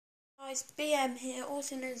guys, BM here,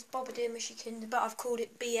 also known as Bobadil Mushikinder, but I've called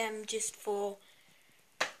it BM just for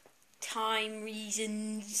time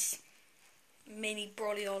reasons. Big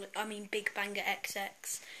Banger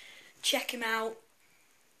XX. Check him out.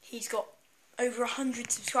 He's got over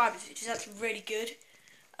 100 subscribers, which is actually really good.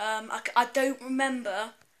 I don't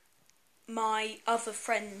remember my other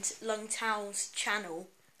friend Lung Tao's channel,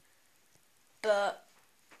 but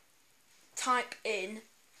type in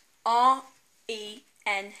RENHOA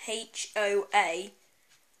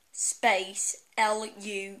space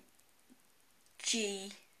LUGNY.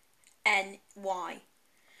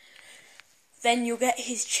 Then you'll get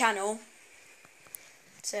his channel.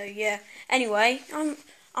 So yeah. Anyway,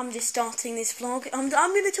 I'm just starting this vlog. I'm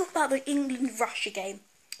going to talk about the England-Russia game.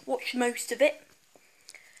 Watched most of it,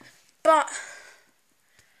 but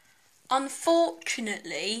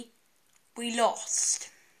unfortunately we lost.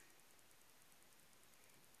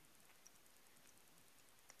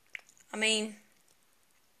 I mean,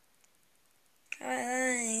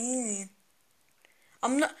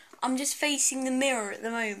 I'm just facing the mirror at the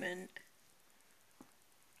moment.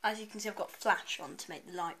 As you can see, I've got flash on to make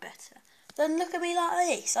the light better. Then look at me like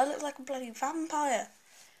this. I look like a bloody vampire.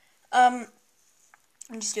 I'm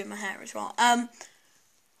just doing my hair as well.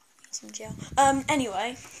 Some gel.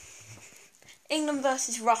 Anyway, England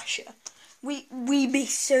versus Russia. We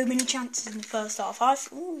missed so many chances in the first half.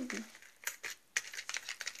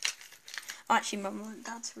 Actually, Mum went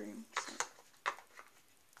Dad's room. So.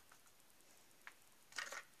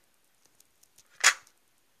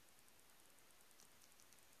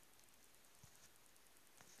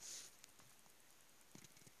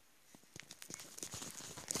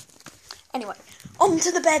 Anyway, on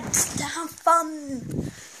to the beds to have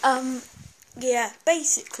fun. Yeah,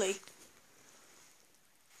 basically.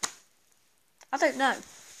 I don't know.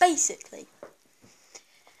 Basically.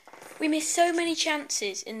 We missed so many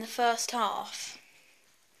chances in the first half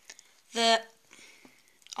that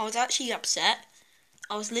I was actually upset.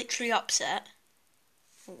 I was literally upset.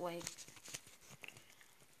 Oh, wait.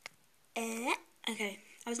 Okay.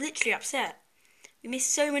 I was literally upset. We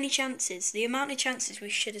missed so many chances. The amount of chances we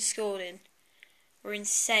should have scored in were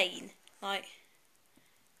insane. Like,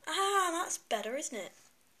 that's better, isn't it?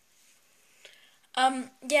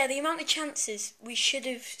 Yeah, the amount of chances we should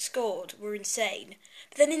have scored were insane.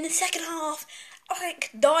 But then in the second half,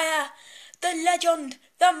 Eric Dyer, the legend,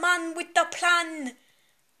 the man with the plan,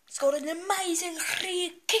 scored an amazing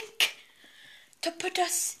free kick to put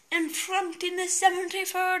us in front in the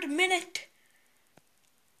 73rd minute.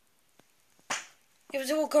 It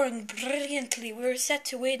was all going brilliantly. We were set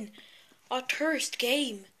to win our first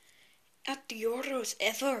game at the Euros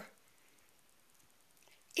ever.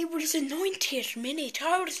 It was the 90th minute.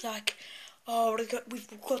 I was like, oh,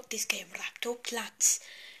 we've got this game wrapped up, lads.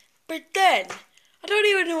 But then, I don't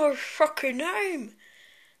even know her fucking name.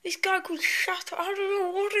 This guy called Shatter, I don't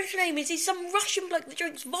know what his name is. He's some Russian bloke that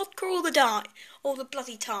drinks vodka all the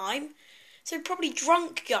bloody time. So probably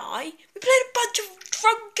drunk guy. We played a bunch of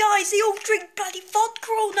drunk guys. They all drink bloody vodka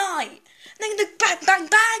all night. And then they bang, bang,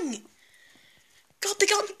 bang. God, they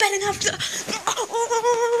got in bed and have...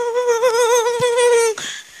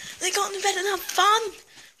 They got in bed and have fun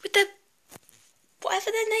with their...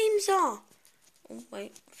 whatever their names are. Oh,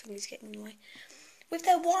 wait, my finger's getting in the way. With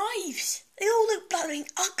their wives. They all look bloody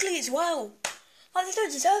ugly as well. Like, they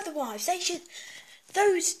don't deserve the wives.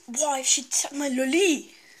 Those wives should suck my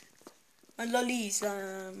lolly. My lolly's,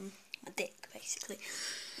 my dick, basically.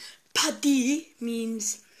 Paddy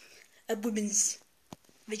means a woman's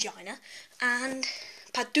vagina. And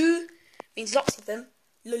padu means lots of them.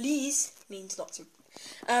 Lollies means lots of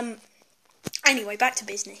them. Anyway, back to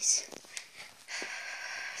business.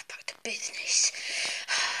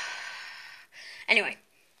 Anyway.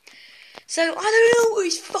 So, I don't know what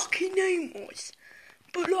his fucking name was.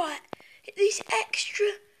 But, like, this extra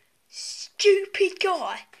stupid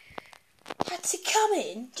guy had to come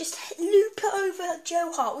in, just loop it over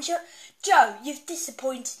Joe Hart. Which, Joe, you've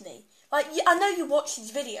disappointed me. Like, I know you watch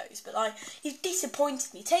these videos, but, like, you've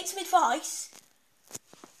disappointed me. Take some advice.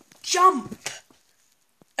 Jump.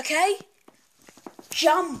 Okay?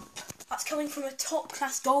 Jump. That's coming from a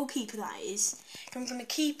top-class goalkeeper, that is. Coming from a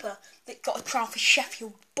keeper that got a crown for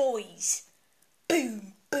Sheffield Boys.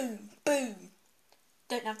 Boom, boom, boom.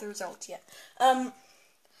 Don't have the results yet.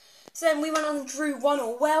 So then we went on and drew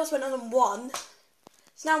 1-1. Wales went on and won.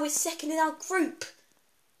 So now we're second in our group.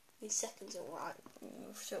 I mean, second's alright.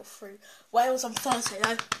 We're still through. Wales on Thursday,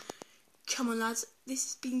 though. Come on, lads. This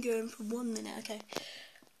has been going for 1 minute, okay.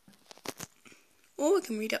 Or we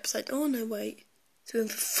can read upside. Oh, no, wait. It's going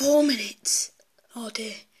for 4 minutes. Oh,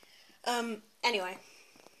 dear. Anyway.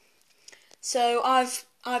 So I've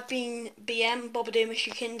I've been BM, Bobadoo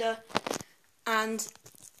Mr. Kinder, and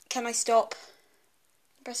can I stop?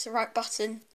 Press the right button.